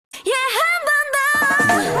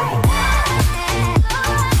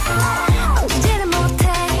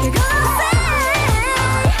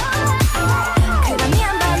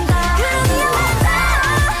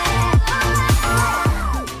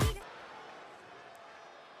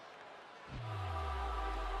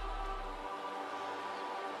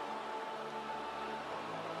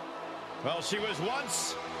Well, she was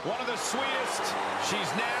once one of the sweetest.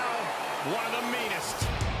 She's now one of the meanest.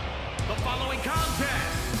 The following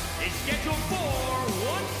contest is scheduled for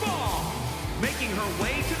one fall. Making her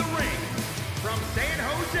way to the ring from San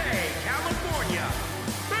Jose, California,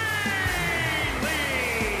 Bayley!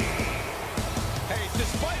 Hey,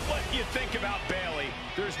 despite what you think about Bayley,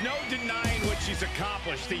 there's no denying what she's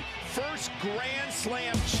accomplished. The first Grand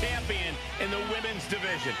Slam champion in the women's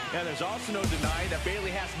division. And there's also no denying that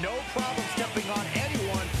Bayley has no problem stepping on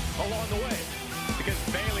anyone along the way. Because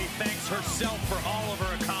Bayley thanks herself for all of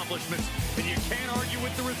her accomplishments, and you can't argue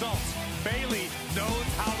with the results. Bayley knows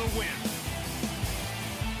how to win.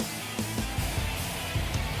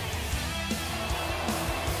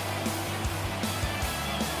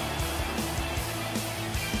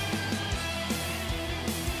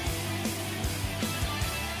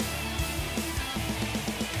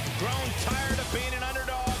 Grown tired of being an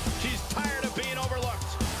underdog, she's tired of being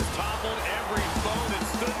overlooked. Toppled every foe that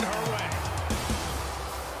stood in her way.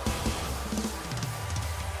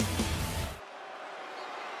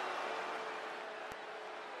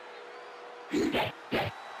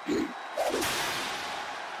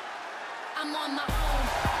 I'm on my own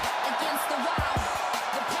against the wall.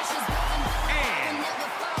 The pressure's building, but I will never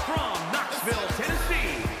fall. From Knoxville,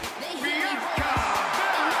 Tennessee, Bianca!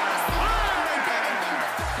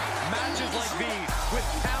 Matches like these, with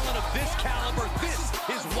talent of this caliber, this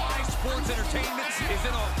is why sports entertainment is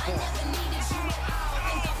in art form.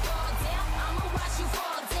 I'ma watch you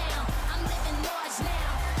fall down. I'm living large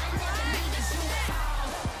now. I never needed you at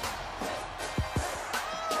all.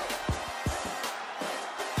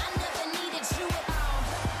 I never needed you at all.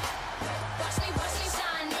 Watch me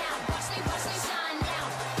shine now. Watch me shine now.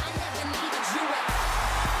 I never needed you at all.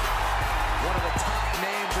 One of the top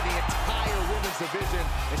names in the entire women's division,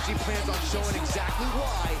 and she plans on showing exactly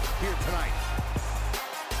why here tonight.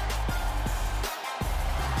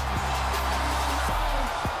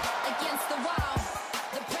 Against the wall.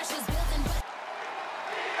 The pressure's building, but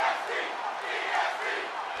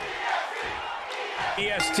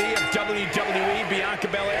EST of WWE, Bianca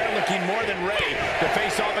Belair looking more than ready to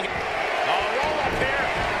face off again. Roll up here.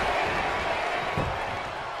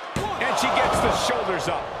 And she gets the shoulders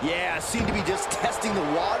up. Yeah, seemed to be just testing the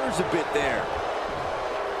waters a bit there.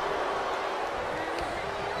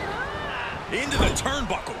 Into the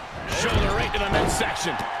turnbuckle. Shoulder right to the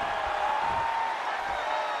midsection.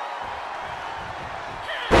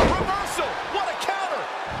 Reversal. What a counter.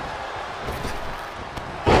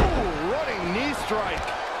 Ooh, running knee strike.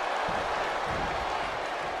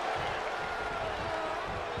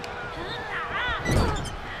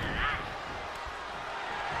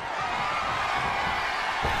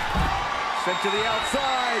 Sent to the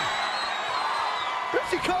outside. Here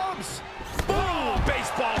she comes. Boom!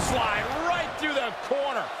 Baseball slide right through the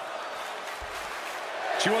corner.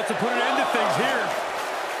 She wants to put an end to things here.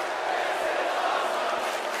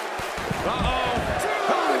 Uh-oh.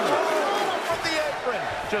 From the apron.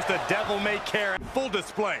 Just a devil-may-care full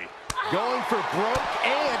display. Going for broke,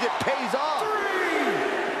 and it pays off.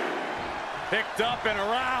 3. Picked up and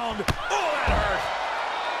around. Oh, that hurt.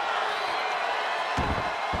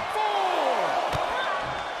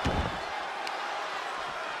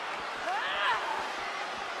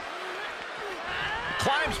 4.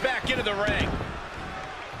 Climbs back into the ring.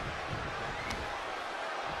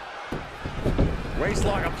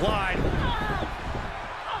 Waistlock applied.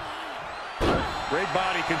 Great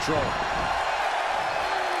body control.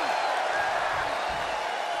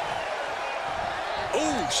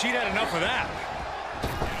 Oh, she'd had enough of that.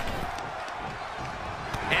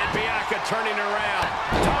 And Bianca turning around.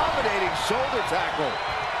 Dominating shoulder tackle.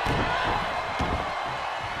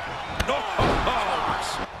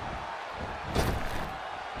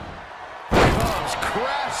 Comes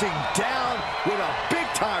crashing down with a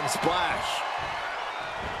big-time splash.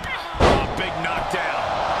 Oh, big knockdown.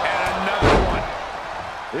 And another one.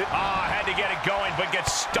 Had to get it going, but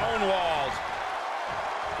gets stonewalled.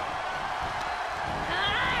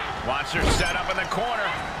 Watch her set up in the corner.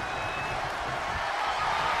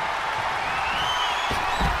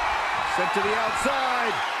 Sent to the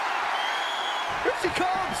outside. Here she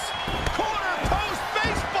comes. Corner post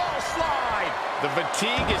baseball slide. The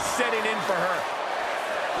fatigue is setting in for her.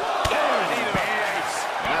 Knee to the face.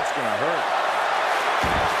 That's gonna hurt.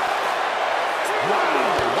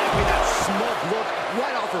 Wow, wiping that smoke look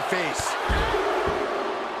right off her face.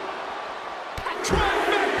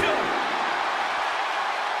 Trifecta.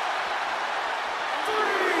 3.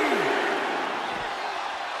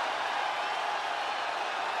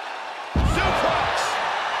 Suplex.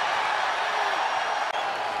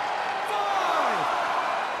 5.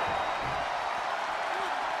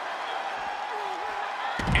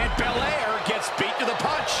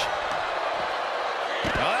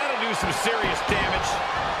 some serious damage.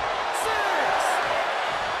 6.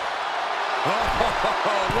 Oh,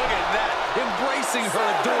 look at that. Embracing her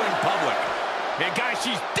adoring public. And guys,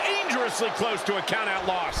 she's dangerously close to a count-out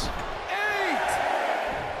loss. 8.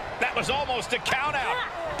 That was almost a count-out.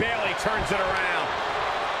 Bayley turns it around.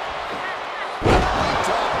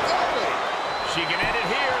 She can end it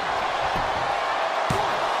here. 1,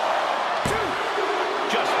 2.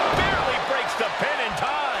 Just barely breaks the pin in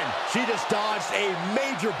time. She just dodged a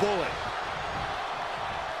major bullet.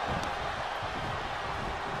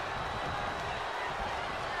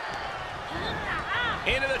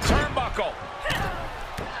 Into the turnbuckle.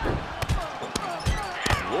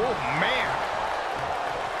 Oh, man.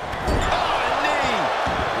 Oh, a knee.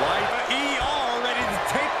 Right. ER ready to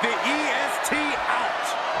take the EST out.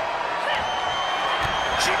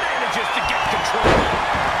 She manages to get control.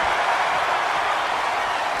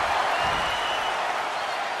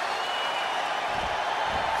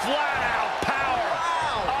 Flat out power.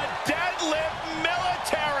 Wow. A deadlift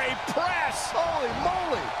military press. Holy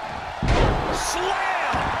moly.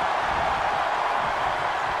 Slam.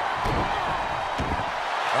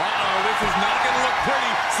 Uh-oh, this is not going to look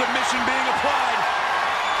pretty. Submission being applied.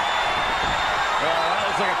 Oh, that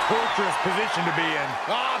looks like a torturous position to be in.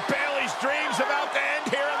 Oh, Bayley's dreams about to end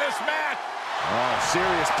here in this match. Oh,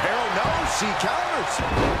 serious peril. No, she counters.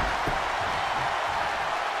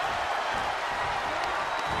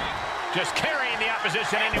 Just carrying the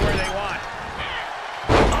opposition anywhere they want.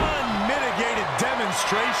 Unmitigated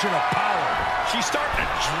demonstration of power. She's starting to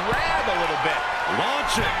drag a little bit.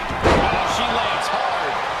 Launching. Oh, she lands hard.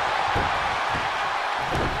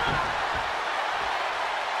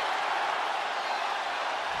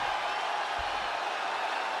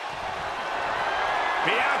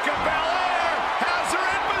 Bianca Belair has her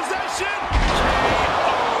in possession.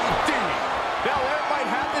 K.O.D. Belair might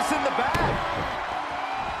have this in the bag.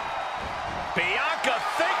 Bianca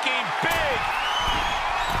thinking big.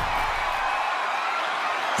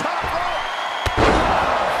 Top rope.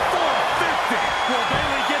 450. Will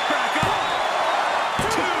Bayley get back up?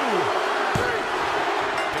 2.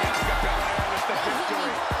 Bianca Belair with the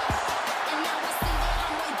victory.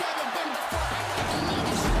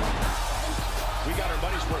 We got our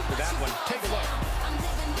money's worth for that one. Take a look. I'm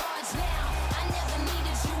living large now. I never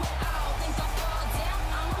needed you at all. Think I'll fall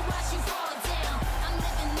down? I'ma watch you fall down. I'm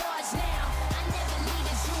living large now. I never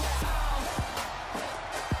needed you at all.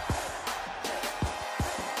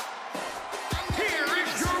 Here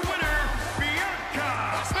is your winner, Bianca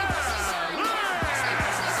Belair.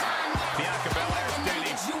 Bianca Belair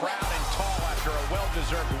standing proud and tall after a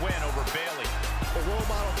well-deserved win over Bayley. The role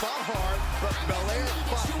model fought hard, but Belair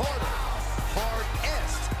fought harder.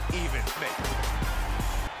 Hardest, even.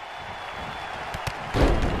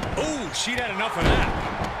 Ooh, she'd had enough of that.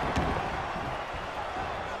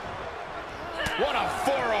 What a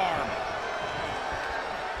forearm.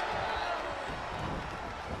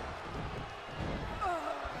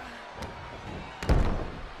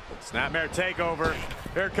 Snapmare takeover.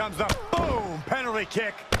 Here comes the boom penalty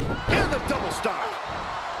kick and the double stop.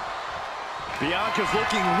 Bianca's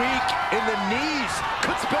looking weak in the knees.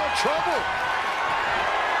 Could spell trouble.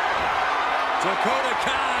 Dakota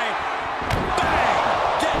Kai. Bang!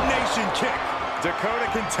 Detonation kick. Dakota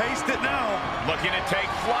can taste it now. Looking to take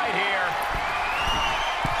flight here.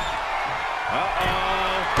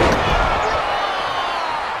 Uh-oh.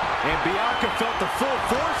 And Bianca felt the full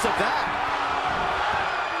force of that.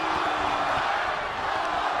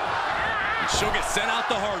 She'll get sent out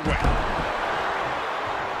the hard way.